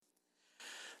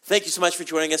Thank you so much for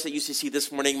joining us at UCC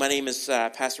this morning. My name is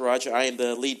Pastor Roger. I am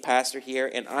the lead pastor here,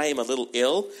 and I am a little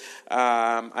ill.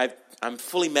 I'm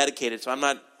fully medicated, so I'm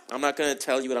not going to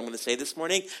tell you what I'm going to say this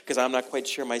morning because I'm not quite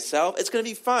sure myself. It's going to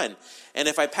be fun, and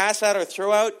if I pass out or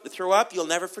throw up, you'll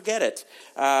never forget it.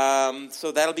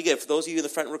 So that'll be good. For those of you in the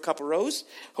front row, couple rows,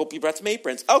 hope you brought some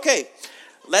aprons. Okay.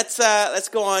 Let's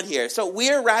go on here. So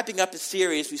we're wrapping up a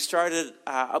series we started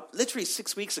literally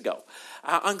 6 weeks ago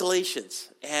on Galatians.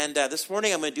 And this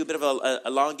morning I'm going to do a bit of an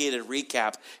elongated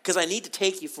recap because I need to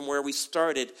take you from where we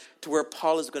started to where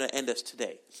Paul is going to end us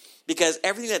today. Because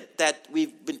everything that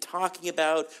we've been talking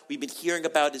about, we've been hearing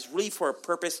about, is really for a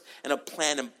purpose and a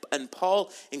plan. And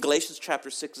Paul in Galatians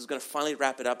chapter 6 is going to finally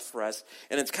wrap it up for us.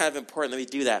 And it's kind of important that we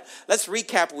do that. Let's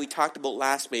recap what we talked about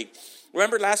last week.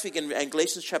 Remember last week in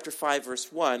Galatians chapter 5,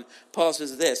 verse 1, Paul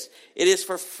says this: "It is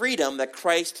for freedom that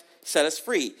Christ set us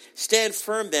free. Stand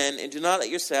firm then, and do not let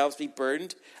yourselves be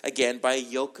burdened again by a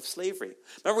yoke of slavery."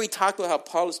 Remember we talked about how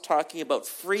Paul is talking about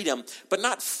freedom, but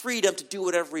not freedom to do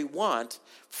whatever we want,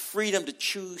 freedom to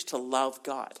choose to love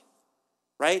God,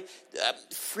 right?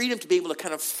 Freedom to be able to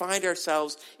kind of find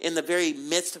ourselves in the very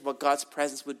midst of what God's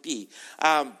presence would be.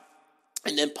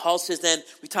 And then Paul says, then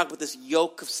we talk about this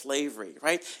yoke of slavery,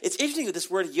 right? It's interesting with this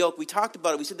word yoke. We talked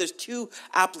about it. We said there's two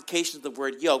applications of the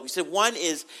word yoke. We said one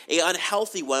is an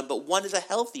unhealthy one, but one is a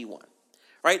healthy one,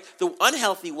 right? The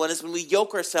unhealthy one is when we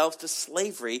yoke ourselves to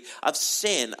slavery of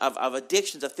sin, of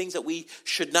addictions, of things that we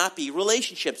should not be,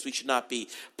 relationships we should not be.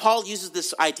 Paul uses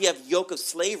this idea of yoke of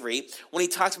slavery when he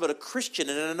talks about a Christian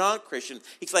and a non-Christian.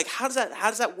 He's like, how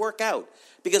does that work out?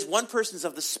 Because one person is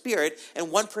of the Spirit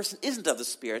and one person isn't of the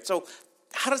Spirit. So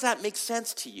how does that make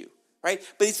sense to you, right?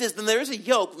 But he says, then there is a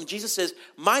yoke. When Jesus says,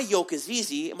 my yoke is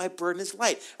easy and my burden is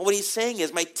light. And what he's saying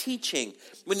is my teaching,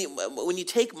 when you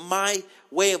take my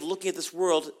way of looking at this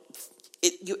world,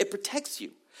 it protects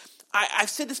you. I've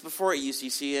said this before at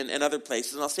UCC and other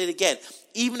places, and I'll say it again.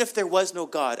 Even if there was no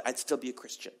God, I'd still be a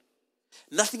Christian.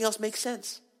 Nothing else makes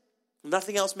sense.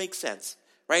 Nothing else makes sense.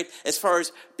 Right? As far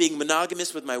as being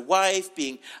monogamous with my wife,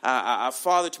 being a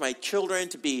father to my children,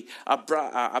 to be a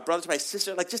brother to my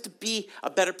sister, like just to be a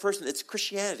better person, it's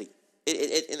Christianity.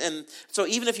 And so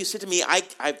even if you said to me,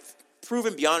 I've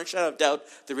proven beyond a shadow of doubt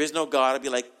there is no God, I'd be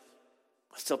like,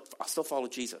 I'll still follow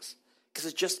Jesus. Because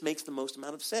it just makes the most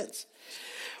amount of sense.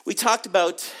 We talked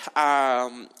about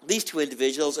these two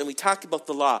individuals, and we talked about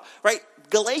the law. Right?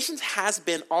 Galatians has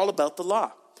been all about the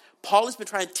law. Paul has been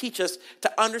trying to teach us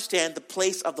to understand the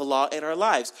place of the law in our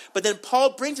lives. But then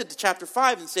Paul brings it to chapter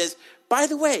 5 and says, by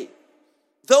the way,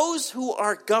 those who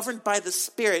are governed by the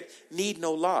Spirit need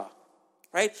no law.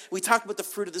 Right? We talked about the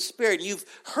fruit of the Spirit, and you've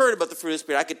heard about the fruit of the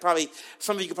Spirit.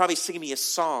 Some of you could probably sing me a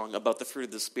song about the fruit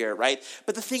of the Spirit, right?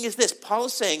 But the thing is this, Paul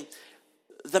is saying,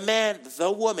 the man,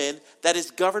 the woman that is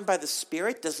governed by the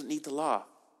Spirit doesn't need the law.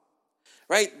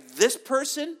 Right? This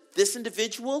person, this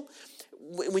individual,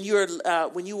 when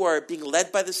you are being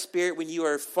led by the Spirit, when you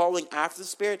are following after the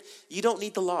Spirit, you don't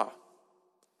need the law,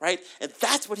 right? And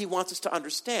that's what he wants us to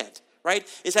understand, right?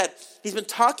 Is that he's been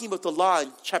talking about the law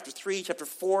in chapter 3, chapter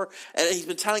 4, and he's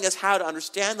been telling us how to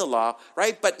understand the law,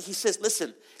 right? But he says,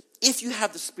 listen, if you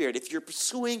have the Spirit, if you're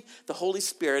pursuing the Holy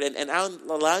Spirit and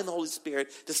allowing the Holy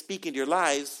Spirit to speak into your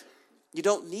lives, you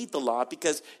don't need the law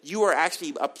because you are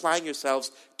actually applying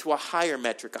yourselves to a higher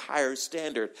metric, a higher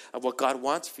standard of what God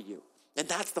wants for you. And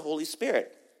that's the Holy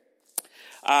Spirit.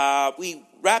 We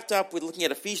wrapped up with looking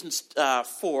at Ephesians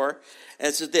 4, and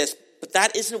it says this: but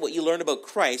that isn't what you learn about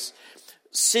Christ.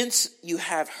 Since you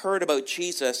have heard about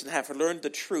Jesus and have learned the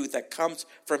truth that comes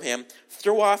from him,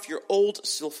 throw off your old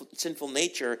sinful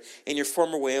nature and your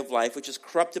former way of life, which is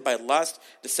corrupted by lust,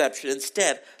 deception.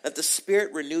 Instead, let the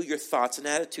Spirit renew your thoughts and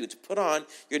attitudes. Put on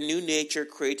your new nature,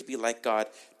 created to be like God,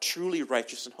 truly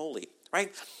righteous and holy.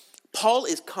 Right? Paul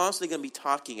is constantly going to be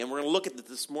talking, and we're going to look at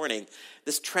this morning,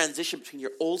 this transition between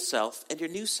your old self and your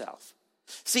new self.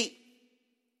 See,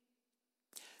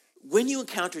 when you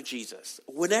encounter Jesus,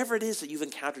 whenever it is that you've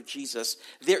encountered Jesus,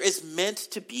 there is meant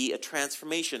to be a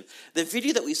transformation. The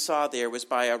video that we saw there was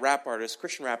by a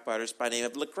Christian rap artist by the name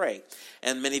of Lecrae.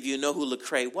 And many of you know who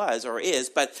Lecrae was or is,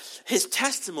 but his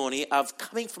testimony of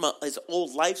coming from his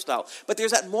old lifestyle. But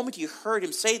there's that moment you heard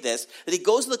him say this, that he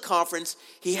goes to the conference,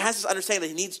 he has this understanding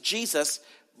that he needs Jesus,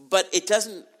 but it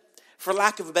doesn't, for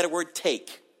lack of a better word,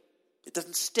 take. It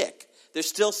doesn't stick. There's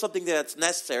still something that's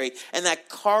necessary. And that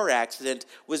car accident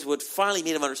was what finally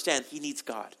made him understand he needs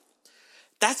God.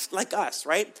 That's like us,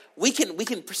 right? We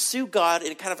can pursue God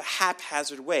in kind of a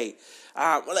haphazard way.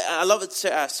 I love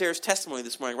Sarah's testimony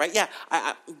this morning, right? Yeah,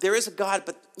 there is a God,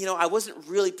 but I wasn't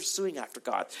really pursuing after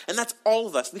God. And that's all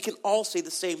of us. We can all say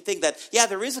the same thing, that, yeah,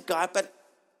 there is a God, but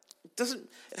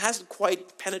it hasn't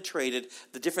quite penetrated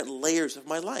the different layers of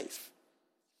my life.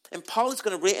 And Paul is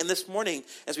going to, and this morning,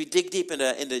 as we dig deep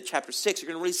into chapter 6,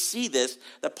 you're going to really see this,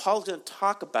 that Paul's going to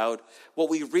talk about what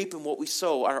we reap and what we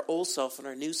sow, our old self and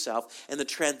our new self, and the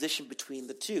transition between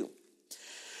the two.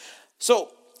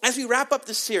 So, as we wrap up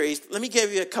this series, let me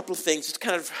give you a couple of things to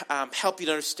kind of help you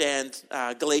to understand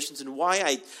Galatians and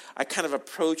why I kind of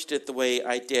approached it the way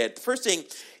I did. The first thing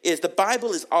is the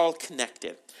Bible is all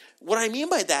connected. What I mean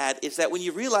by that is that when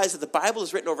you realize that the Bible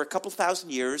is written over a couple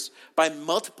thousand years by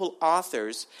multiple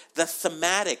authors, the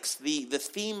thematics, the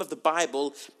theme of the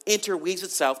Bible interweaves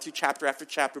itself through chapter after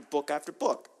chapter, book after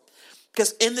book.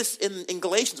 Because in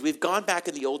Galatians, we've gone back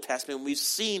in the Old Testament and we've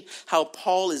seen how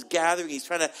Paul is gathering. He's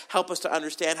trying to help us to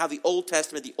understand how the Old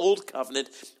Testament, the Old Covenant,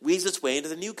 weaves its way into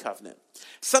the New Covenant.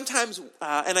 Sometimes,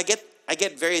 and I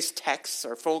get various texts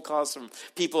or phone calls from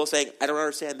people saying, I don't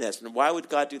understand this, and why would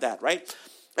God do that, right?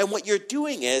 And what you're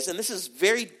doing is, and this is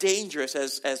very dangerous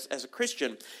as a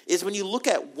Christian, is when you look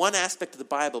at one aspect of the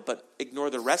Bible but ignore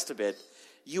the rest of it,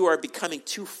 you are becoming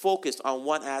too focused on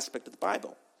one aspect of the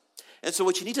Bible. And so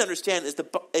what you need to understand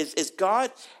is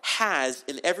God has,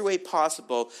 in every way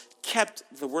possible, kept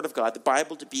the Word of God, the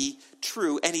Bible, to be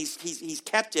true, and He's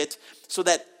kept it so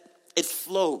that it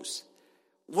flows.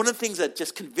 One of the things that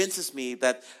just convinces me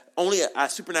that only a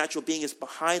supernatural being is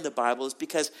behind the Bible is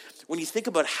because when you think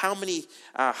about how many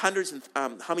hundreds and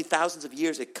how many thousands of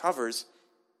years it covers,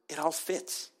 it all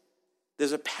fits.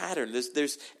 There's a pattern.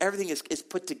 There's everything is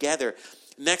put together.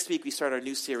 Next week we start our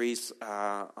new series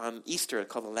on Easter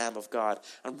called The Lamb of God.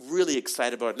 I'm really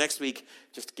excited about it. Next week,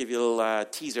 just to give you a little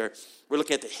teaser, we're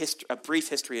looking at a brief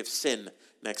history of sin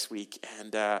next week.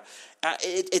 And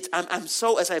I'm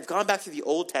so, as I've gone back through the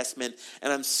Old Testament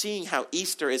and I'm seeing how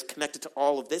Easter is connected to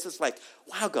all of this, it's like,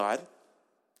 wow, God,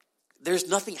 there's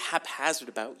nothing haphazard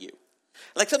about you.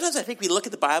 Like sometimes I think we look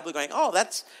at the Bible going, oh,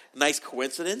 that's a nice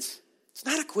coincidence. It's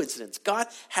not a coincidence. God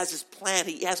has his plan.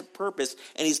 He has a purpose,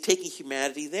 and he's taking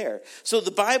humanity there. So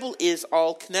the Bible is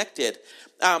all connected.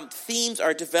 Themes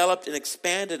are developed and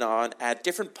expanded on at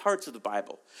different parts of the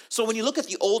Bible. So when you look at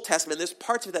the Old Testament, there's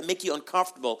parts of it that make you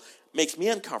uncomfortable, makes me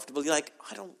uncomfortable. You're like,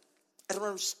 I don't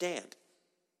understand,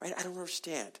 right? I don't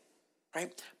understand. Right?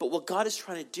 But what God is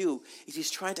trying to do is he's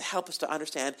trying to help us to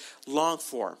understand long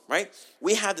form, right?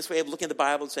 We have this way of looking at the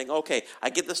Bible and saying, okay, I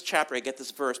get this chapter, I get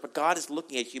this verse, but God is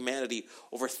looking at humanity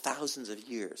over thousands of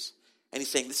years. And he's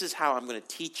saying, this is how I'm going to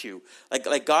teach you.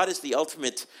 Like God is the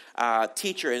ultimate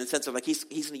teacher in the sense of like he's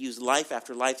going to use life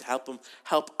after life to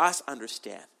help us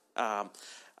understand how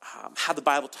the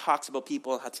Bible talks about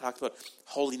people, how it talks about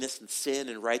holiness and sin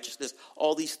and righteousness,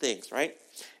 all these things, right?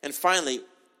 And finally,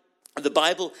 the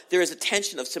Bible, there is a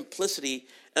tension of simplicity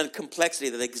and complexity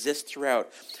that exists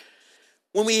throughout.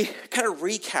 When we kind of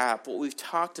recap what we've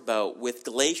talked about with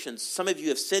Galatians, some of you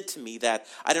have said to me that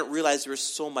I didn't realize there was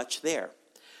so much there.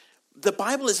 The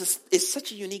Bible is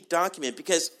such a unique document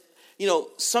because,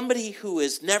 somebody who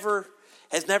has never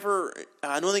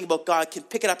known anything about God can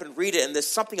pick it up and read it, and there's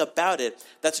something about it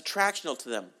that's attractional to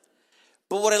them.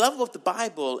 But what I love about the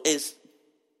Bible is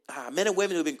men and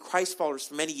women who have been Christ followers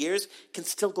for many years can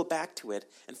still go back to it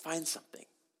and find something,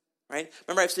 right?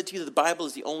 Remember I've said to you that the Bible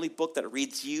is the only book that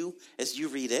reads you as you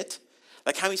read it.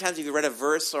 Like how many times have you read a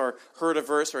verse or heard a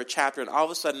verse or a chapter and all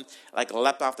of a sudden like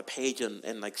leapt off the page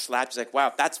and like slapped you like,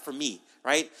 wow, that's for me,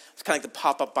 right? It's kind of like the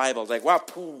pop-up Bible. It's like, wow,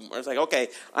 boom. Or it's like, okay,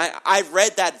 I've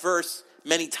read that verse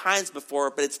many times before,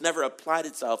 but it's never applied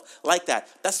itself like that.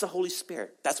 That's the Holy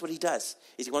Spirit. That's what he does,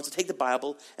 is he wants to take the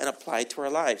Bible and apply it to our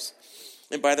lives.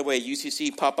 And by the way,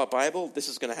 UCC Pop-Up Bible, this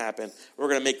is going to happen. We're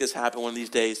going to make this happen one of these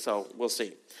days, so we'll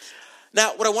see.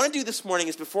 Now, what I want to do this morning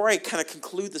is before I kind of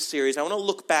conclude the series, I want to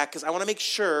look back because I want to make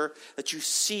sure that you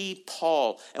see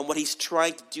Paul and what he's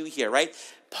trying to do here, right?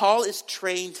 Paul is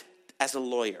trained as a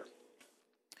lawyer.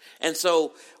 And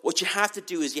so what you have to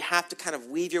do is you have to kind of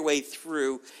weave your way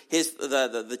through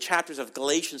the chapters of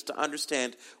Galatians to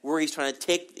understand where he's trying to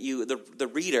take you, the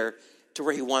reader, to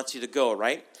where he wants you to go,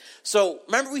 right? So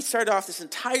remember we started off this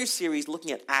entire series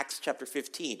looking at Acts chapter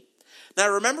 15. Now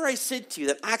remember I said to you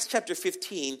that Acts chapter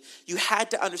 15, you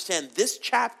had to understand this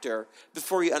chapter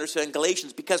before you understand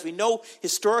Galatians because we know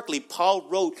historically Paul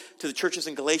wrote to the churches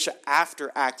in Galatia after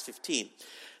Acts 15.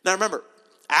 Now remember,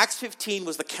 Acts 15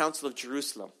 was the Council of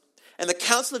Jerusalem. And the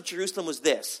Council of Jerusalem was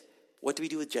this: what do we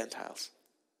do with Gentiles?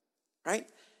 Right?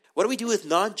 What do we do with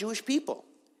non-Jewish people?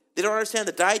 They don't understand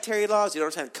the dietary laws. They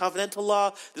don't understand covenantal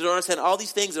law. They don't understand all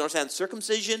these things. They don't understand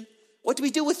circumcision. What do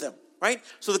we do with them, right?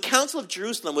 So the Council of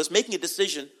Jerusalem was making a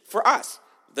decision for us,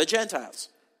 the Gentiles.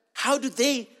 How do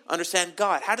they understand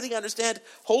God? How do they understand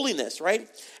holiness, right?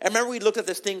 I remember we looked at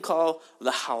this thing called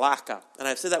the halakha. And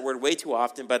I've said that word way too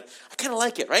often, but I kind of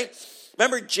like it, right?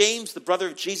 Remember James, the brother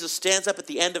of Jesus, stands up at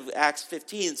the end of Acts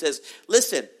 15 and says,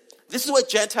 listen, this is what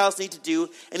Gentiles need to do.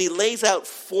 And he lays out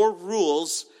 4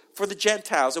 rules for the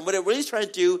Gentiles. And what it really is trying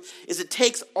to do is it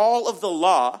takes all of the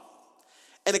law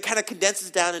and it kind of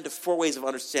condenses down into 4 ways of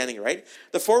understanding it, right?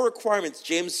 The 4 requirements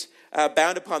James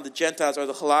bound upon the Gentiles are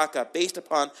the halakha, based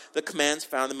upon the commands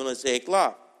found in the Mosaic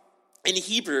law. In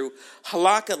Hebrew,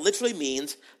 halakha literally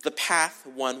means the path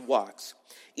one walks.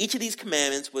 Each of these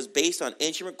commandments was based on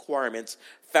ancient requirements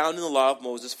found in the law of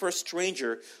Moses for a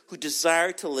stranger who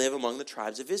desired to live among the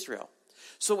tribes of Israel.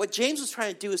 So what James was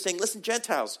trying to do is saying, listen,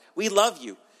 Gentiles, we love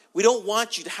you. We don't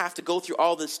want you to have to go through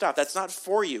all this stuff. That's not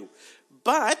for you.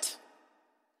 But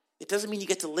it doesn't mean you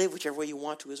get to live whichever way you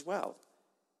want to as well.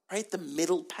 Right? The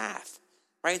middle path.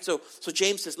 Right? So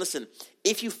James says, listen,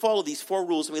 if you follow these 4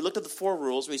 rules, and we looked at the 4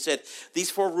 rules, and we said these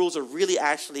 4 rules are really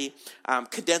actually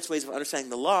condensed ways of understanding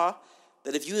the law,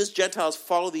 that if you as Gentiles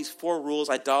follow these 4 rules,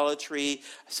 idolatry,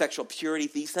 sexual purity,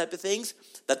 these type of things,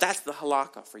 that's the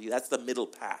halakha for you. That's the middle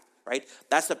path, right?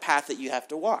 That's the path that you have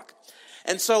to walk.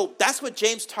 And so that's what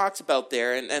James talks about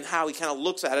there and how he kind of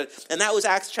looks at it. And that was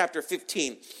Acts chapter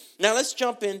 15. Now let's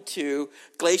jump into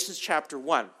Galatians chapter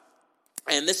 1.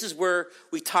 And this is where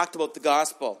we talked about the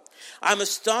gospel. I'm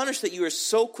astonished that you are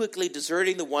so quickly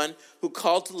deserting the one who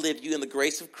called to live you in the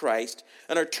grace of Christ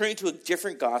and are turning to a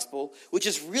different gospel, which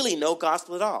is really no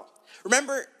gospel at all.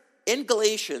 Remember, in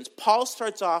Galatians, Paul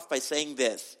starts off by saying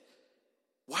this: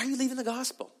 why are you leaving the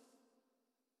gospel?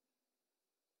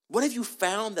 What have you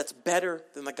found that's better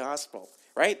than the gospel,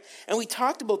 right? And we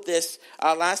talked about this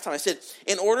last time. I said,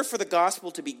 in order for the gospel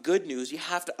to be good news, you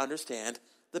have to understand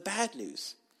the bad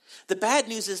news. The bad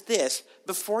news is this: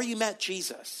 before you met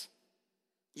Jesus,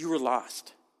 you were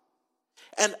lost.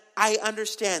 And I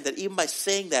understand that even by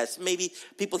saying that, maybe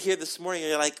people here this morning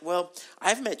are like, well,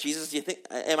 I've met Jesus. Do you think,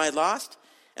 am I lost?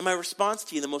 And my response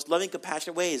to you in the most loving,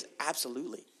 compassionate way is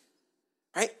absolutely.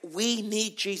 Right? We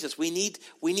need Jesus. We need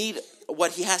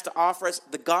what he has to offer us,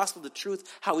 the gospel, the truth,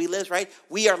 how he lives, right?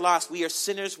 We are lost. We are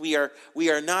sinners. We are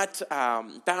not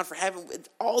bound for heaven.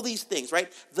 All these things,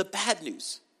 right? The bad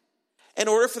news. In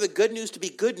order for the good news to be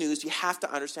good news, you have to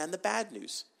understand the bad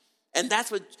news. And that's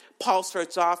what Paul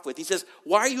starts off with. He says,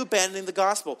 why are you abandoning the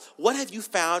gospel? What have you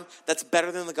found that's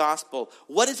better than the gospel?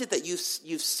 What is it that you've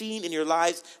seen in your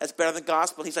lives that's better than the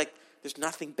gospel? He's like, there's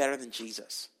nothing better than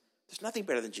Jesus. There's nothing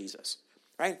better than Jesus.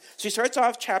 Right? So he starts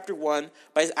off chapter 1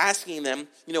 by asking them,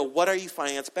 what are you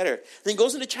finding that's better? Then he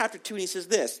goes into chapter 2 and he says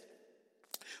this: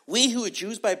 we who are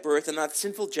Jews by birth and not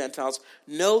sinful Gentiles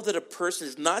know that a person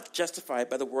is not justified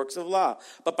by the works of law,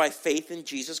 but by faith in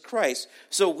Jesus Christ.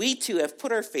 So we too have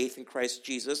put our faith in Christ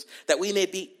Jesus, that we may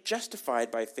be justified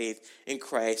by faith in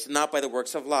Christ, and not by the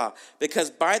works of law.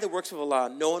 Because by the works of the law,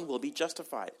 no one will be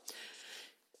justified.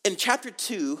 In chapter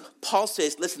 2, Paul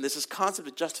says, listen, this is concept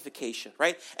of justification,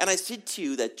 right? And I said to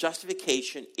you that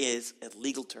justification is a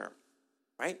legal term,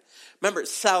 right? Remember,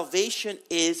 salvation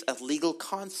is a legal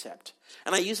concept.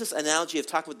 And I use this analogy of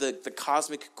talking about the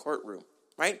cosmic courtroom,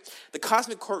 right? The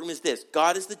cosmic courtroom is this: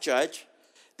 God is the judge,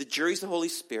 the jury is the Holy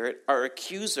Spirit, our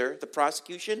accuser, the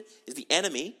prosecution, is the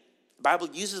enemy. The Bible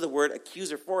uses the word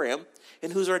accuser for him.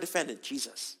 And who's our defendant?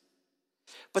 Jesus.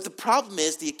 But the problem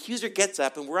is the accuser gets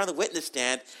up and we're on the witness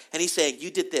stand and he's saying,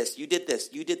 you did this, you did this,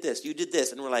 you did this, you did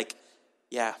this. And we're like,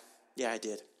 yeah, I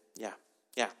did. Yeah.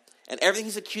 And everything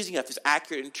he's accusing of is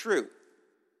accurate and true.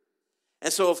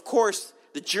 And so, of course,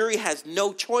 the jury has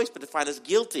no choice but to find us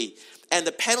guilty. And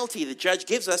the penalty the judge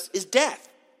gives us is death.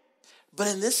 But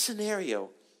in this scenario,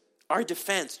 our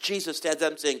defense, Jesus stands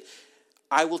up saying,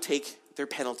 I will take their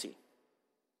penalty.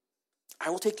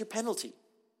 I will take your penalty.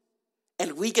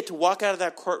 And we get to walk out of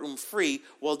that courtroom free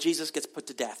while Jesus gets put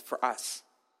to death for us.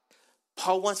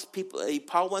 Paul wants the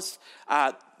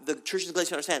church of Galatia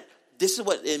to understand, this is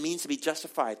what it means to be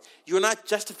justified. You're not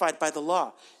justified by the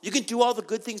law. You can do all the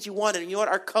good things you want. And you know what?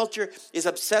 Our culture is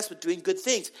obsessed with doing good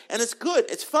things. And it's good.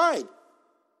 It's fine.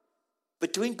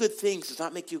 But doing good things does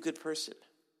not make you a good person.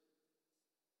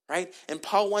 Right? And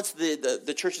Paul wants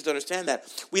the churches to understand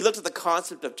that. We looked at the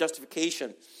concept of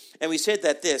justification. And we said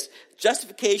that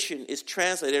justification is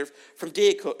translated from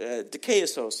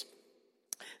dikaios.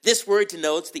 This word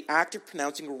denotes the act of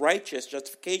pronouncing righteous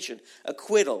justification,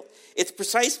 acquittal. Its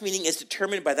precise meaning is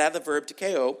determined by that of the verb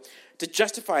dikaio, to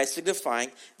justify,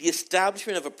 signifying the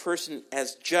establishment of a person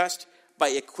as just by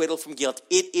acquittal from guilt.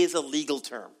 It is a legal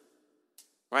term,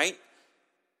 right?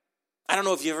 I don't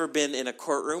know if you've ever been in a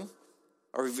courtroom,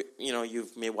 or you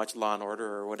may watch Law and Order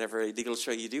or whatever legal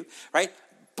show you do, right?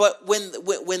 But when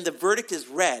the verdict is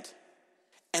read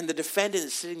and the defendant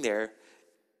is sitting there,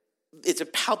 it's a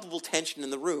palpable tension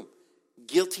in the room.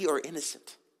 Guilty or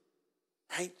innocent,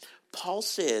 right? Paul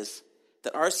says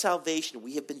that our salvation,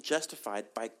 we have been justified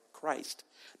by Christ,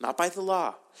 not by the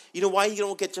law. You know why you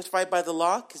don't get justified by the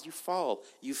law? Because you fall,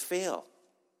 you fail.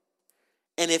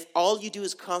 And if all you do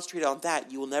is concentrate on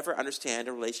that, you will never understand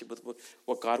a relationship with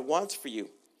what God wants for you.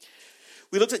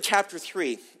 We looked at chapter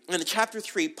 3. And in chapter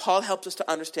 3, Paul helps us to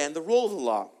understand the role of the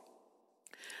law.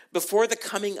 Before the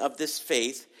coming of this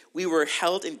faith, we were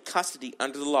held in custody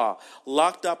under the law,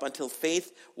 locked up until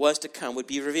faith was to come, would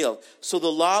be revealed. So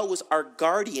the law was our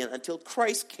guardian until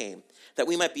Christ came, that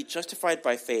we might be justified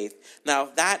by faith. Now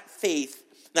that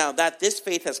this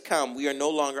faith has come, we are no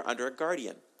longer under a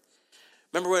guardian.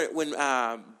 Remember when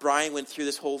Brian went through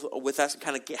this whole with us and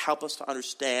kind of help us to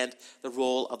understand the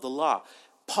role of the law.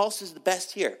 Paul says the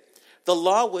best here. The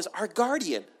law was our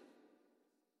guardian.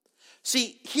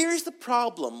 See, here's the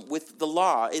problem with the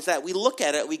law is that we look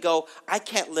at it, we go, I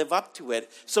can't live up to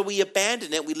it. So we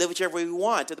abandon it, we live whichever way we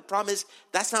want. And the problem is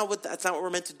that's not what we're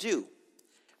meant to do.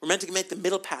 We're meant to make the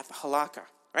middle path, the halakha,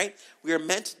 right? We are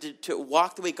meant to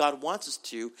walk the way God wants us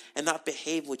to and not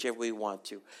behave whichever way we want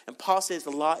to. And Paul says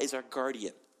the law is our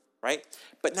guardian, right?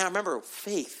 But now remember,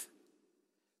 faith.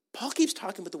 Paul keeps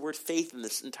talking about the word faith in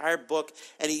this entire book,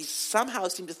 and he somehow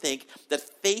seems to think that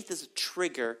faith is a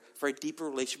trigger for a deeper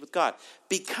relationship with God.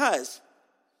 Because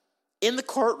in the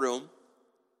courtroom,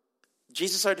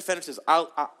 Jesus, our defender, says,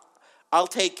 I'll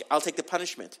take the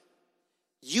punishment.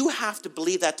 You have to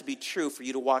believe that to be true for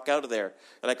you to walk out of there.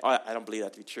 You're like, oh, I don't believe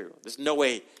that to be true. There's no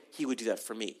way he would do that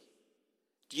for me.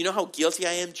 Do you know how guilty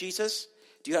I am, Jesus?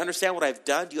 Do you understand what I've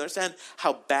done? Do you understand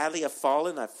how badly I've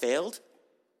fallen, I've failed?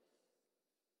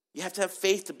 You have to have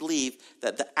faith to believe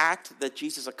that the act that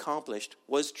Jesus accomplished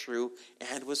was true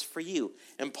and was for you.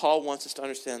 And Paul wants us to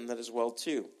understand that as well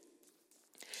too.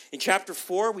 In chapter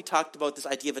 4, we talked about this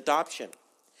idea of adoption.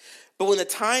 But when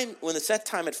the set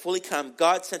time had fully come,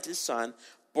 God sent his son,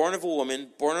 born of a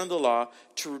woman, born under the law,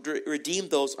 to redeem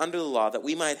those under the law, that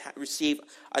we might receive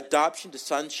adoption to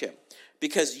sonship.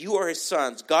 Because you are his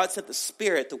sons, God sent the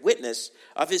Spirit, the witness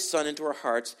of his Son, into our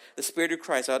hearts, the Spirit who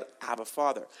cries out, Abba,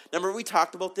 Father. Remember we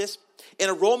talked about this? In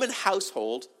a Roman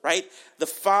household, right, the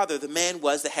father, the man,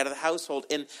 was the head of the household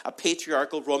in a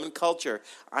patriarchal Roman culture.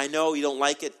 I know you don't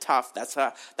like it, tough. That's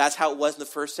how it was in the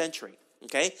first century,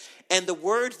 okay? And the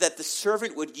word that the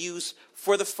servant would use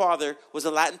for the father was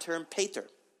a Latin term, pater.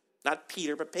 Not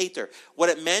Peter, but pater. What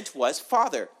it meant was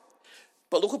father.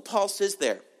 But look what Paul says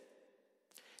there.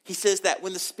 He says that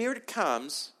when the Spirit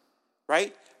comes,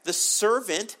 right, the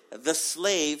servant, the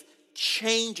slave,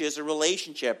 changes a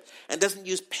relationship and doesn't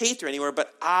use pater anymore,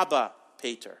 but Abba,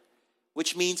 pater,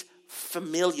 which means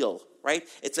familial, right?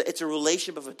 It's a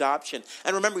relationship of adoption.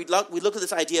 And remember, we looked at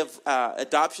this idea of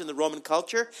adoption in the Roman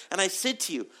culture, and I said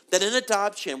to you that in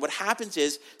adoption, what happens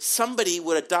is somebody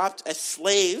would adopt a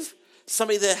slave,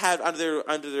 somebody that had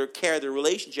under their care, their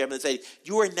relationship, and they say,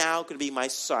 you are now going to be my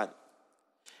son.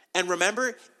 And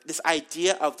remember this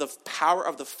idea of the power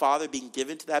of the Father being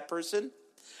given to that person?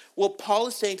 Well, Paul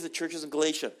is saying to the churches in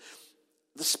Galatia,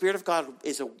 the Spirit of God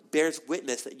bears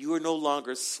witness that you are no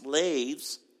longer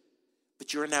slaves,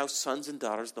 but you are now sons and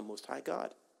daughters of the Most High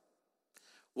God.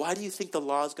 Why do you think the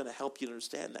law is going to help you to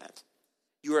understand that?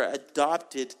 You are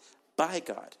adopted by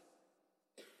God.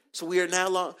 So we are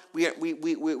now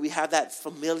we have that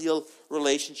familial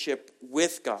relationship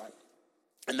with God.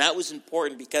 And that was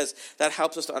important because that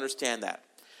helps us to understand that.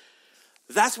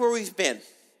 That's where we've been,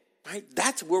 right?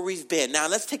 That's where we've been. Now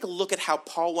let's take a look at how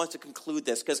Paul wants to conclude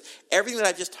this, because everything that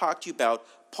I've just talked to you about,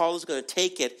 Paul is going to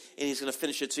take it and he's going to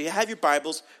finish it. So you have your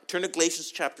Bibles, turn to Galatians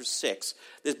chapter 6.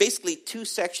 There's basically two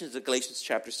sections of Galatians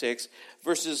chapter 6.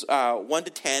 Verses 1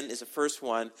 to 10 is the first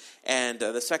one, and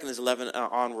the second is 11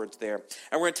 onwards there.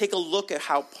 And we're going to take a look at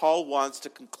how Paul wants to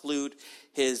conclude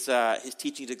his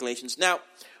teaching to Galatians. Now,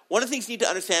 one of the things you need to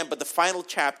understand about the final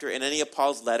chapter in any of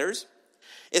Paul's letters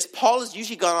is Paul has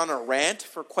usually gone on a rant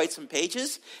for quite some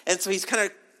pages, and so he's kind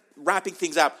of wrapping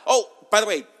things up. Oh, by the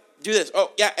way, do this.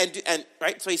 Oh, yeah, and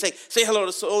right. So he's saying, say hello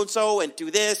to so and so, and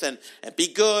do this, and be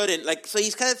good, and so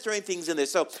he's kind of throwing things in there.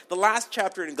 So the last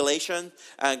chapter in Galatians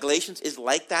is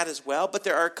like that as well, but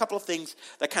there are a couple of things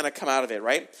that kind of come out of it,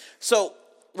 right? So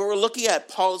what we're looking at,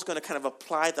 Paul is going to kind of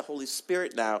apply the Holy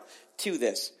Spirit now to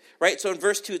this, right? So in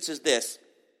verse 2 it says this.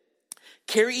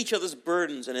 Carry each other's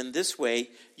burdens, and in this way,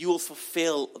 you will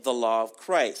fulfill the law of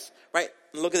Christ. Right?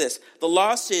 And look at this. The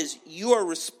law says you are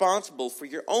responsible for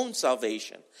your own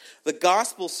salvation. The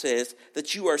gospel says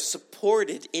that you are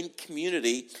supported in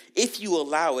community if you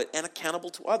allow it and accountable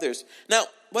to others. Now,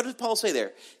 what does Paul say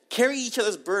there? Carry each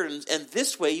other's burdens, and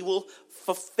this way you will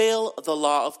fulfill the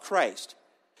law of Christ.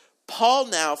 Paul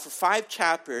now, for 5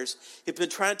 chapters, has been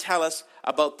trying to tell us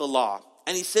about the law.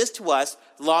 And he says to us,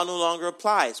 the law no longer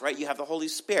applies, right? You have the Holy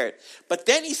Spirit. But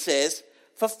then he says,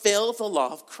 fulfill the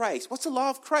law of Christ. What's the law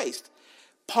of Christ?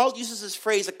 Paul uses this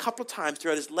phrase a couple of times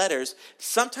throughout his letters.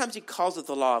 Sometimes he calls it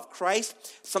the law of Christ.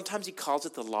 Sometimes he calls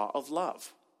it the law of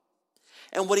love.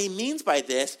 And what he means by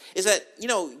this is that,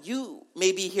 you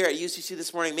may be here at UCC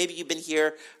this morning. Maybe you've been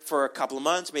here for a couple of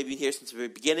months. Maybe you've been here since the very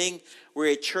beginning. We're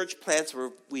a church plant,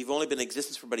 so we've only been in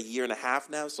existence for about a year and a half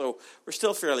now, so we're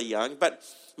still fairly young. But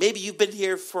maybe you've been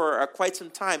here for quite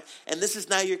some time, and this is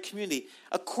now your community.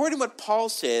 According to what Paul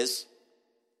says,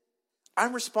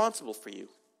 I'm responsible for you.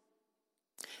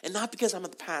 And not because I'm the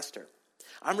pastor.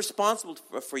 I'm responsible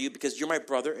for you because you're my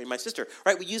brother and my sister.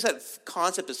 Right? We use that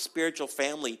concept of spiritual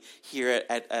family here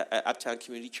at Uptown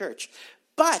Community Church.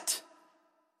 But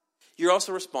you're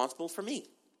also responsible for me.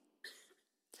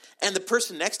 And the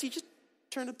person next to you, just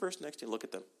turn to the person next to you and look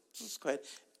at them. Just go ahead.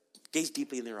 Gaze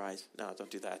deeply in their eyes. No,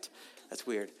 don't do that. That's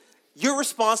weird. You're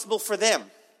responsible for them.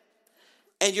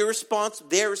 And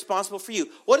they're responsible for you.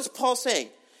 What is Paul saying?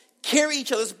 Carry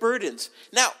each other's burdens.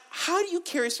 Now, how do you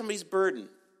carry somebody's burden?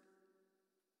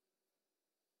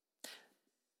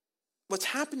 What's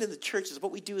happened in the church is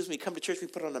what we do is when we come to church, we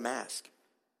put on a mask.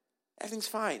 Everything's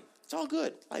fine. It's all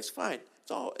good. Life's fine.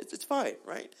 It's fine,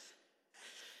 right?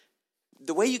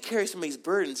 The way you carry somebody's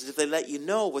burdens is if they let you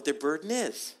know what their burden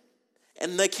is.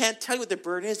 And they can't tell you what their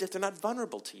burden is if they're not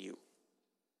vulnerable to you.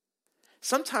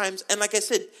 Sometimes, and like I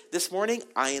said, this morning,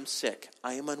 I am sick.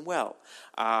 I am unwell.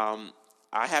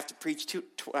 I have to preach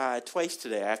twice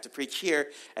today. I have to preach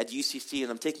here at UCC,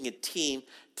 and I'm taking a team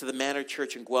to the Manor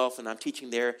Church in Guelph, and I'm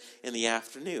teaching there in the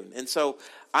afternoon. And so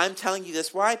I'm telling you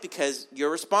this, why? Because you're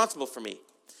responsible for me.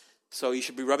 So you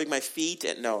should be rubbing my feet,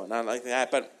 and no, not like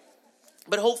that. But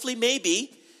hopefully,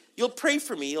 maybe, you'll pray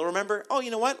for me. You'll remember, oh,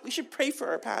 you know what? We should pray for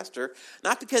our pastor,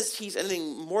 not because he's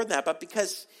anything more than that, but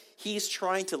because he's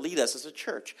trying to lead us as a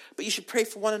church. But you should pray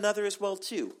for one another as well,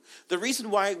 too. The reason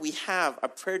why we have a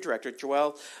prayer director,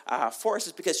 Joelle Forrest,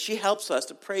 is because she helps us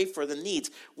to pray for the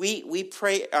needs. We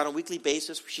pray on a weekly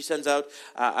basis. She sends out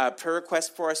a prayer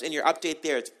request for us. In your update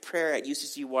there, it's prayer at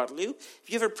UCC Waterloo. If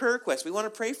you have a prayer request, we want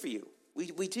to pray for you.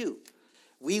 We do.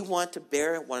 We want to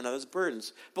bear one another's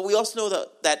burdens. But we also know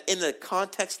that in a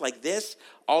context like this,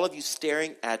 all of you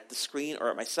staring at the screen or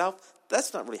at myself,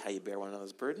 that's not really how you bear one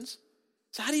another's burdens.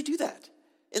 So how do you do that?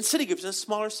 In city groups, in a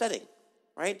smaller setting,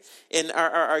 right? In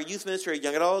our youth ministry, our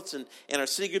young adults, and our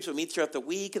city groups we meet throughout the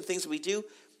week and things that we do,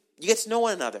 you get to know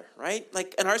one another, right?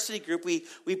 Like in our city group,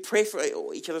 we pray for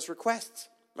each other's requests,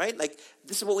 right? Like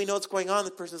this is what we know is going on in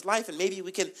the person's life, and maybe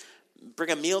we can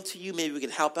bring a meal to you, maybe we can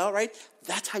help out, right?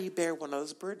 That's how you bear one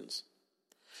another's burdens.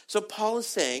 So Paul is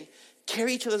saying,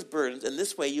 carry each other's burdens, and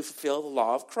this way you fulfill the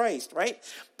law of Christ, right?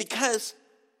 Because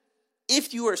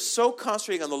if you are so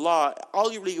concentrating on the law,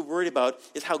 all you're really worried about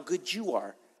is how good you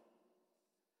are.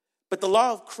 But the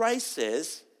law of Christ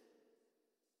says,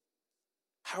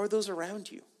 how are those around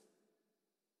you?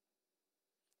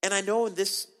 And I know in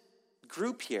this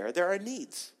group here, there are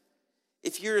needs.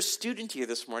 If you're a student here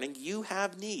this morning, you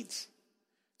have needs.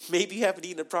 Maybe you haven't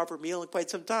eaten a proper meal in quite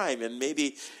some time, and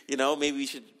maybe we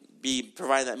should be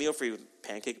providing that meal for you.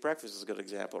 Pancake breakfast is a good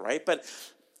example, right? But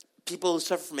people who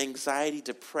suffer from anxiety,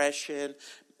 depression,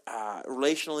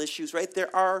 relational issues, right?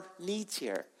 There are needs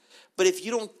here. But if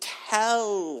you don't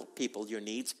tell people your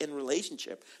needs in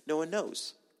relationship, no one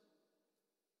knows.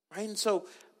 Right? And so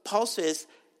Paul says,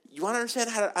 you want to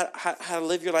understand how to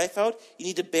live your life out? You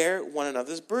need to bear one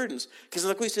another's burdens. Because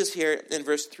look what he says here in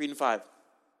verse 3 and 5.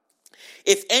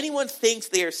 If anyone thinks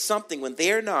they are something when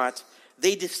they are not,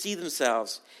 they deceive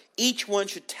themselves. Each one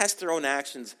should test their own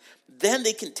actions. Then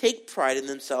they can take pride in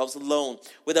themselves alone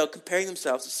without comparing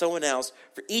themselves to someone else,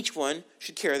 for each one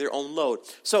should carry their own load.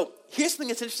 So here's something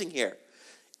that's interesting here.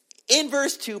 In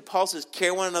verse 2, Paul says,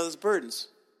 carry one another's burdens,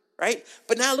 right?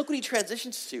 But now look what he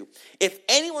transitions to. If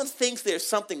anyone thinks they're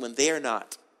something when they are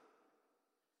not.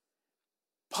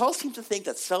 Paul seems to think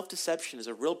that self-deception is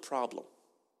a real problem.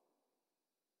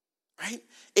 Right?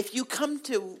 If you come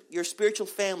to your spiritual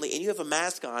family and you have a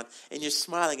mask on and you're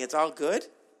smiling, it's all good,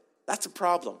 that's a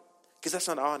problem because that's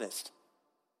not honest.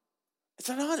 It's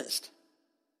not honest.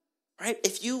 Right?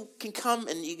 If you can come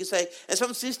and you can say, and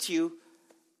someone says to you,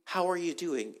 how are you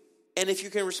doing? And if you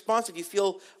can respond, if you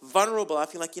feel vulnerable, I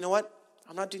feel like, you know what?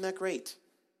 I'm not doing that great.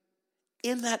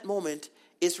 In that moment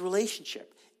is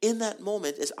relationship. In that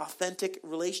moment is authentic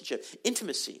relationship,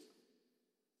 intimacy,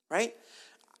 right?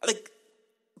 Like,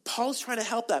 Paul's trying to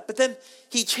help that. But then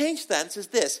he changed that and says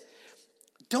this,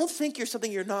 don't think you're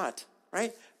something you're not,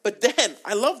 right? But then,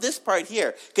 I love this part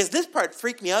here, because this part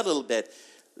freaked me out a little bit.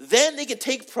 Then they can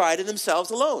take pride in themselves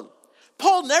alone.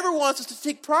 Paul never wants us to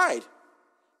take pride.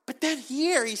 But then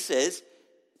here he says,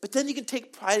 but then you can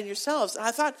take pride in yourselves.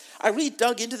 And I really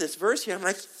dug into this verse here. I'm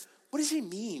like, what does he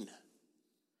mean?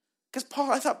 Because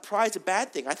I thought pride's a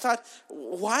bad thing. I thought,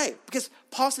 why? Because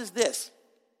Paul says this,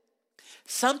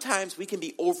 sometimes we can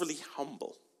be overly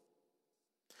humble.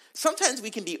 Sometimes we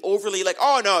can be overly like,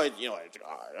 oh no,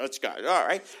 that's God, all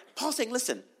right. Paul's saying,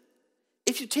 listen,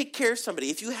 if you take care of somebody,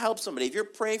 if you help somebody, if you're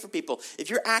praying for people, if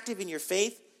you're active in your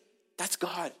faith, that's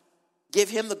God. Give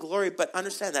him the glory, but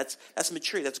understand that's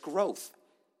maturity, that's growth.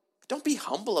 Don't be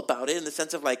humble about it in the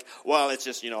sense of like, well, it's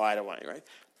just, I don't want it, right?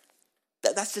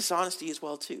 That's dishonesty as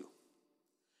well too.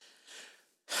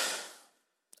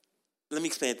 Let me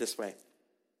explain it this way.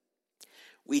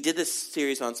 We did this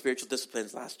series on spiritual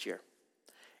disciplines last year.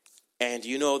 And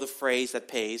you know the phrase that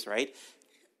pays, right?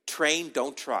 Train,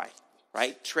 don't try,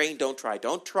 right? Train, don't try.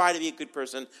 Don't try to be a good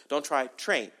person. Don't try,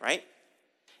 train, right?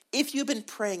 If you've been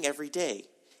praying every day,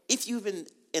 if you've been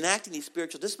enacting these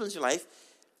spiritual disciplines in your life,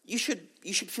 you should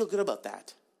feel good about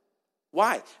that.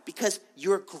 Why? Because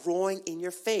you're growing in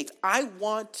your faith.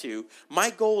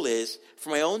 My goal is, for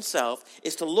my own self,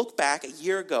 is to look back a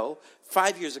year ago,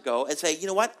 5 years ago, and say, you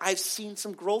know what? I've seen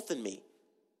some growth in me.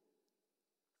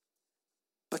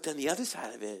 But then the other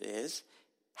side of it is,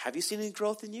 have you seen any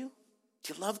growth in you?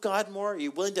 Do you love God more? Are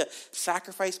you willing to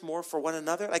sacrifice more for one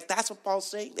another? Like, that's what Paul's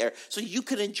saying there. So you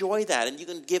can enjoy that, and you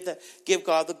can give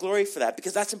God the glory for that,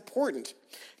 because that's important.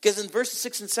 Because in verses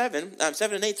 7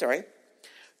 and 8,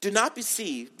 do not be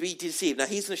deceived. Now,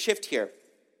 he's going to shift here.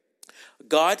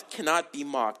 God cannot be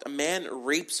mocked. A man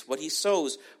reaps what he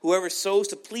sows. Whoever sows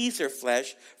to please their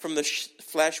flesh, from the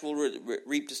flesh will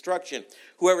reap destruction.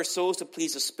 Whoever sows to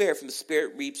please the Spirit, from the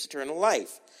Spirit reaps eternal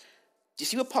life. Do you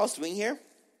see what Paul's doing here?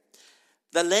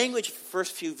 The language for the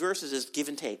first few verses is give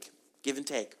and take,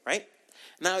 right?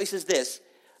 Now he says this,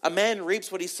 a man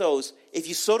reaps what he sows. If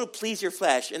you sow to please your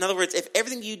flesh, in other words, if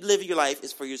everything you live in your life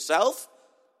is for yourself,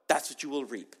 that's what you will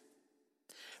reap.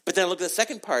 But then look at the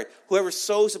second part. Whoever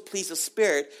sows to please the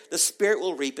Spirit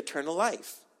will reap eternal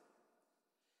life.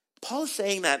 Paul is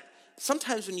saying that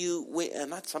sometimes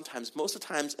most of the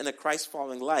times in a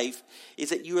Christ-following life, is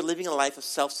that you are living a life of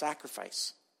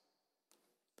self-sacrifice.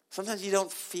 Sometimes you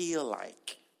don't feel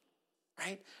like,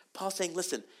 right? Paul's saying,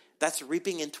 listen, that's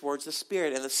reaping in towards the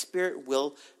Spirit, and the Spirit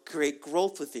will create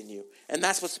growth within you. And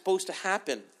that's what's supposed to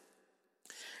happen.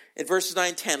 In verses 9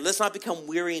 and 10, let's not become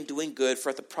weary in doing good, for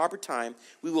at the proper time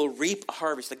we will reap a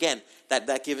harvest. Again,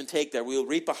 that give and take there. We will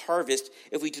reap a harvest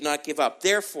if we do not give up.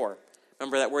 Therefore,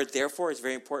 remember that word therefore is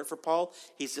very important for Paul.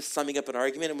 He's just summing up an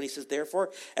argument, and when he says therefore,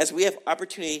 as we have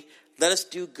opportunity, let us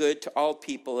do good to all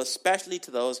people, especially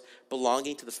to those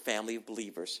belonging to the family of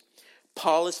believers.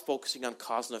 Paul is focusing on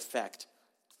cause and effect.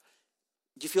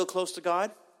 Do you feel close to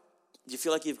God? Do you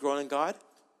feel like you've grown in God?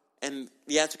 And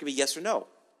the answer could be yes or no.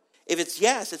 If it's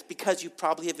yes, it's because you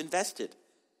probably have invested.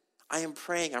 I am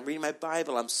praying, I'm reading my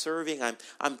Bible, I'm serving,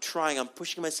 I'm trying, I'm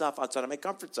pushing myself outside of my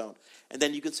comfort zone. And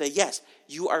then you can say, yes,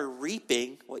 you are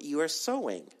reaping what you are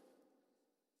sowing.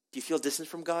 Do you feel distant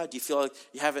from God? Do you feel like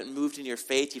you haven't moved in your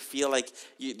faith? Do you feel like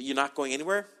you're not going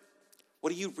anywhere?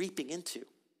 What are you reaping into?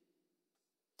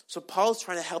 So Paul's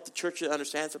trying to help the church to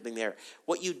understand something there.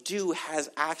 What you do has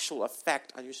actual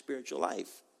effect on your spiritual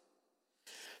life.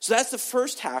 So that's the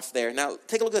first half there. Now,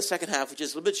 take a look at the second half, which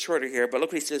is a little bit shorter here, but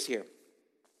look what he says here.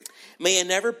 May I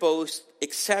never boast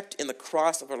except in the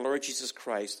cross of our Lord Jesus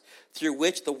Christ, through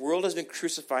which the world has been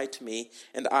crucified to me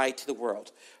and I to the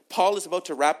world. Paul is about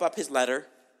to wrap up his letter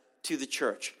to the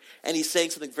church, and he's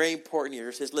saying something very important here.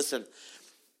 He says, listen,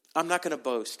 I'm not going to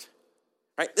boast.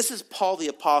 Right? This is Paul the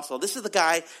apostle. This is the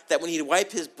guy that when he'd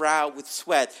wipe his brow with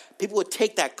sweat, people would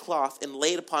take that cloth and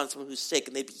lay it upon someone who's sick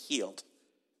and they'd be healed.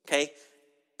 Okay?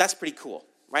 That's pretty cool,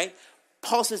 right?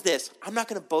 Paul says this, I'm not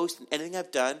going to boast in anything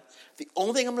I've done. The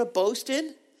only thing I'm going to boast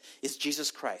in is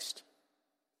Jesus Christ.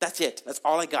 That's it. That's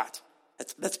all I got.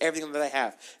 That's everything that I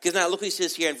have. Because now look what he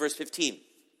says here in verse 15.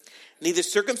 Neither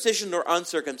circumcision nor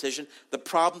uncircumcision, the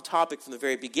problem topic from the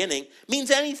very beginning, means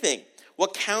anything.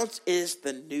 What counts is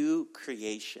the new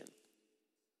creation.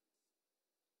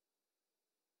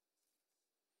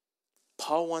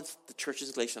 Paul wants the churches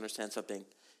of Galatia to understand something.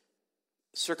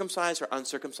 Circumcised or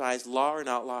uncircumcised, law or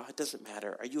not law, it doesn't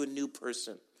matter. Are you a new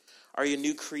person? are your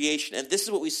new creation. And this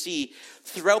is what we see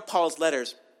throughout Paul's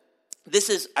letters. This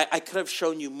is, I could have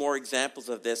shown you more examples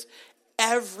of this.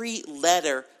 Every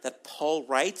letter that Paul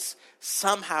writes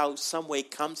somehow, some way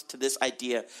comes to this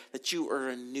idea that you are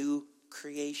a new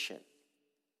creation.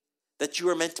 That you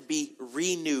are meant to be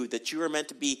renewed, that you are meant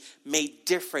to be made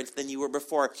different than you were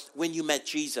before when you met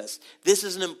Jesus. This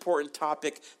is an important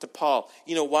topic to Paul.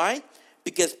 You know why?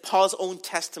 Because Paul's own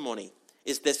testimony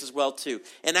is this as well too.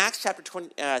 In Acts chapter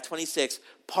 26,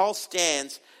 Paul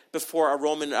stands before a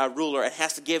Roman ruler and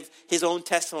has to give his own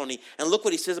testimony. And look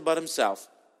what he says about himself.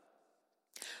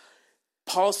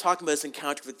 Paul's talking about his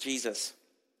encounter with Jesus.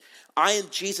 I am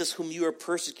Jesus whom you are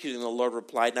persecuting, the Lord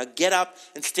replied. Now get up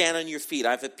and stand on your feet.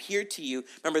 I've appeared to you.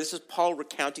 Remember, this is Paul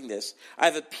recounting this.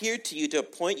 I've appeared to you to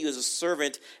appoint you as a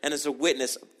servant and as a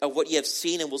witness of what you have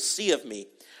seen and will see of me.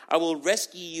 I will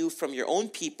rescue you from your own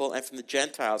people and from the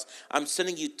Gentiles. I'm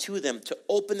sending you to them to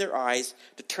open their eyes,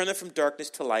 to turn them from darkness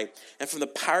to light, and from the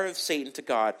power of Satan to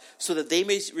God, so that they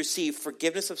may receive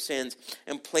forgiveness of sins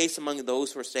and place among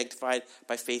those who are sanctified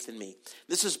by faith in me.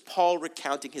 This is Paul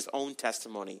recounting his own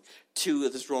testimony to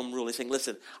this Roman ruler. He's saying,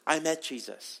 listen, I met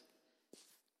Jesus.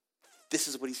 This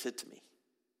is what he said to me.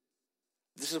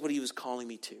 This is what he was calling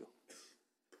me to.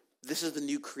 This is the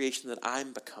new creation that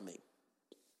I'm becoming.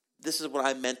 This is what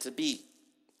I'm meant to be.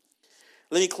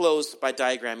 Let me close by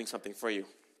diagramming something for you.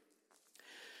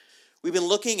 We've been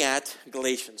looking at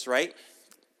Galatians, right?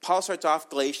 Paul starts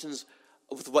off Galatians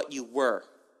with what you were.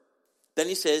 Then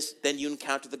he says, then you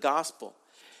encounter the gospel.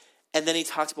 And then he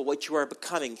talks about what you are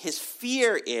becoming. His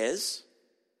fear is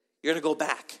you're going to go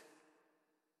back,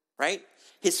 right?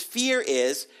 His fear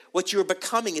is what you're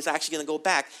becoming is actually going to go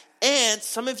back. And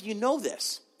some of you know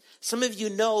this. Some of you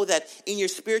know that in your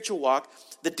spiritual walk,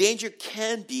 the danger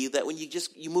can be that when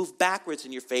you move backwards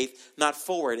in your faith, not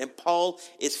forward. And Paul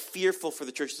is fearful for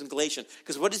the churches in Galatia.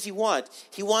 Because what does he want?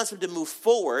 He wants them to move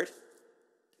forward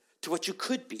to what you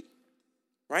could be.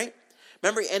 Right?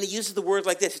 Remember, and he uses the word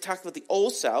like this. He talks about the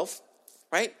old self.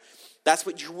 Right? That's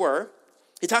what you were.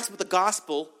 He talks about the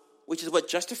gospel, which is what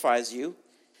justifies you.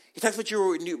 He talks about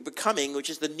what you were becoming, which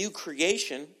is the new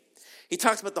creation. He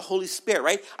talks about the Holy Spirit,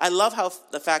 right? I love how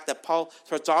the fact that Paul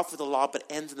starts off with the law but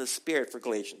ends in the Spirit for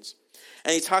Galatians.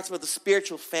 And he talks about the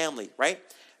spiritual family, right?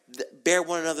 Bear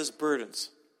one another's burdens.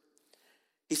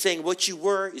 He's saying what you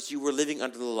were living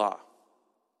under the law.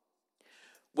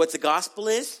 What the gospel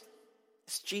is,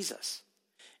 it's Jesus.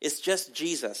 It's just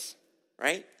Jesus,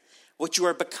 right? What you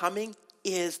are becoming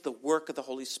is the work of the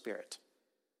Holy Spirit.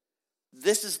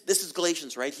 This is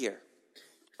Galatians right here,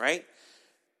 right?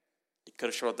 You could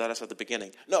have showed that us at the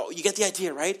beginning. No, you get the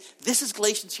idea, right? This is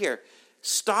Galatians here.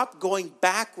 Stop going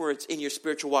backwards in your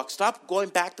spiritual walk. Stop going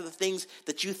back to the things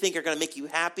that you think are going to make you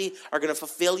happy, are going to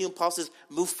fulfill you. And Paul says,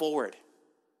 move forward.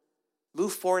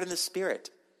 Move forward in the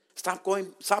Spirit. Stop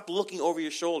looking over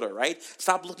your shoulder, right?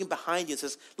 Stop looking behind you and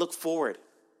says, look forward.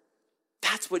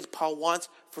 That's what Paul wants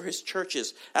for his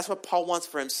churches. That's what Paul wants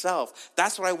for himself.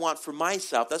 That's what I want for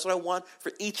myself. That's what I want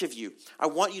for each of you. I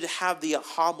want you to have the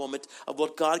aha moment of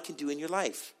what God can do in your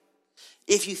life.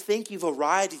 If you think you've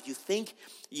arrived, if you think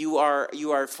you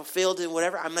are fulfilled in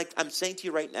whatever, I'm saying to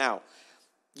you right now,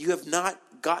 you have not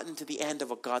gotten to the end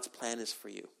of what God's plan is for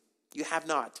you. You have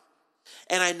not.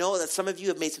 And I know that some of you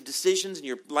have made some decisions and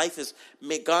your life has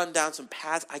gone down some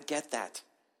paths. I get that.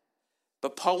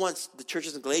 But Paul wants the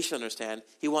churches in Galatia to understand.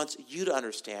 He wants you to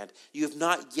understand. You have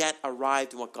not yet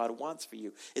arrived in what God wants for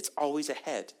you. It's always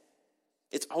ahead.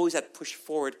 It's always that push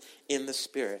forward in the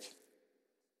Spirit.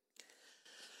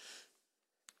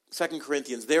 2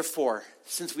 Corinthians, therefore,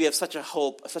 since we have such a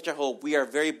hope, we are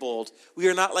very bold. We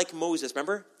are not like Moses.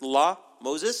 Remember the law,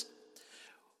 Moses?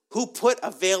 Who put a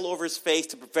veil over his face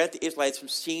to prevent the Israelites from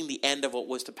seeing the end of what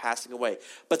was to passing away.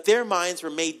 But their minds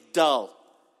were made dull.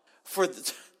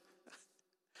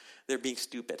 They're being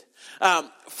stupid.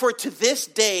 For to this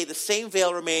day, the same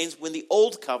veil remains when the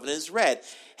old covenant is read.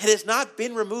 It has not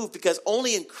been removed because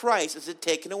only in Christ is it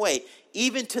taken away.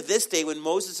 Even to this day, when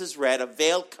Moses is read, a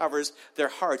veil covers their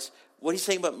hearts. What he's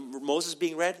saying about Moses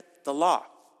being read? The law.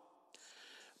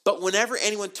 But whenever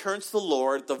anyone turns to the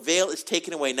Lord, the veil is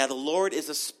taken away. Now the Lord is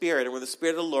a spirit, and where the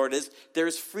Spirit of the Lord is, there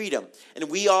is freedom.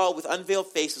 And we all, with unveiled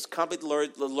faces,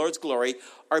 contemplate the Lord's glory,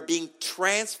 are being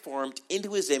transformed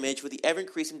into his image with the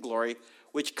ever-increasing glory,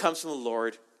 which comes from the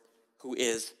Lord, who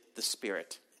is the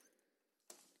Spirit.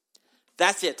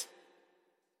 That's it.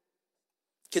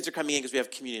 Kids are coming in because we have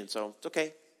communion, so it's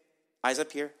okay. Eyes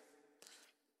up here.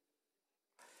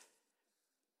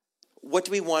 What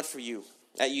do we want for you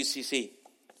at UCC?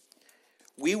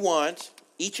 We want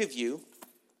each of you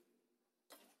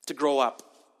to grow up.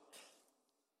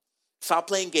 Stop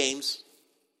playing games.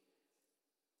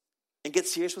 and get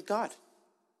serious with God.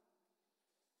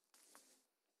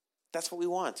 That's what we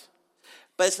want.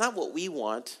 But it's not what we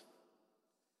want,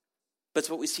 but it's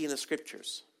what we see in the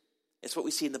scriptures. It's what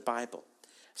we see in the Bible.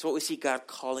 It's what we see God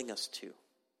calling us to.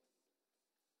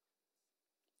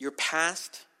 Your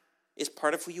past is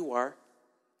part of who you are.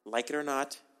 Like it or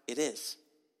not, it is.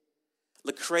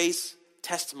 Lecrae's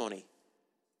testimony.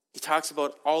 He talks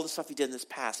about all the stuff he did in his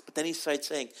past, but then he started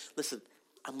saying, listen,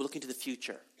 I'm looking to the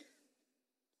future.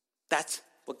 That's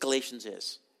what Galatians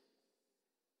is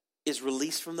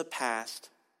release from the past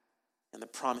and the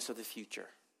promise of the future.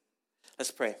 Let's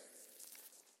pray.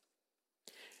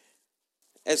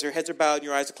 As your heads are bowed and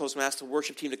your eyes are closed, I'm going to ask the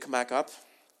worship team to come back up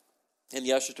and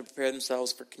the ushers to prepare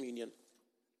themselves for communion.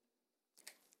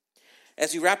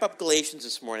 As we wrap up Galatians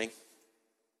this morning,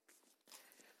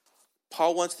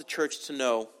 Paul wants the church to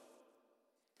know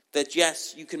that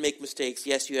yes, you can make mistakes.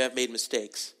 Yes, you have made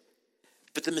mistakes.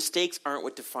 But the mistakes aren't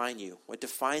what define you. What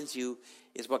defines you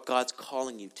is what God's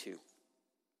calling you to.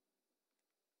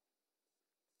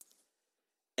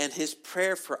 And his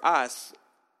prayer for us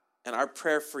and our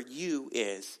prayer for you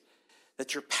is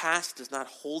that your past does not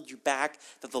hold you back,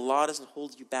 that the law doesn't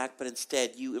hold you back, but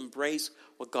instead you embrace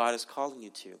what God is calling you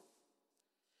to.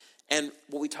 And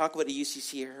what we talk about at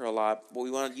UCC here a lot, what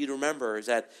we want you to remember is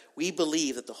that we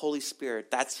believe that the Holy Spirit,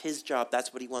 that's his job,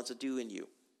 that's what he wants to do in you.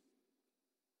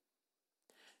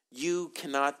 You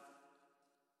cannot,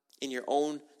 in your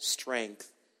own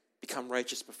strength, become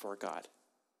righteous before God.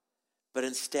 But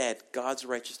instead, God's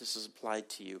righteousness is applied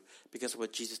to you because of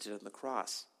what Jesus did on the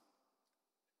cross.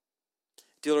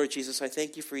 Dear Lord Jesus, I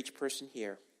thank you for each person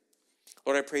here.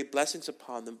 Lord, I pray blessings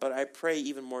upon them, but I pray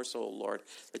even more so, Lord,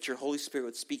 that your Holy Spirit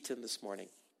would speak to them this morning.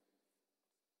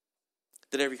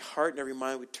 That every heart and every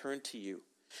mind would turn to you.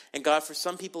 And God, for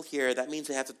some people here, that means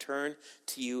they have to turn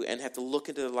to you and have to look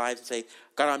into their lives and say,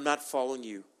 God, I'm not following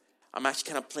you. I'm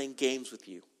actually kind of playing games with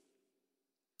you.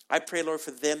 I pray, Lord,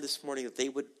 for them this morning that they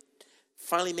would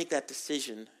finally make that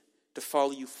decision to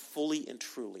follow you fully and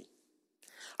truly.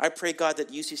 I pray, God,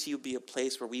 that UCC would be a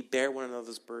place where we bear one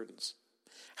another's burdens.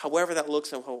 However that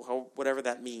looks and whatever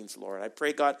that means, Lord. I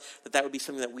pray, God, that would be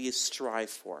something that we strive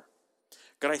for.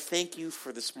 God, I thank you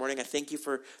for this morning. I thank you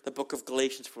for the book of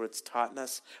Galatians, for what it's taught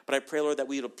us. But I pray, Lord, that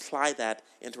we would apply that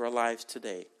into our lives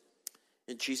today.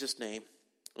 In Jesus' name,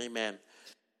 amen.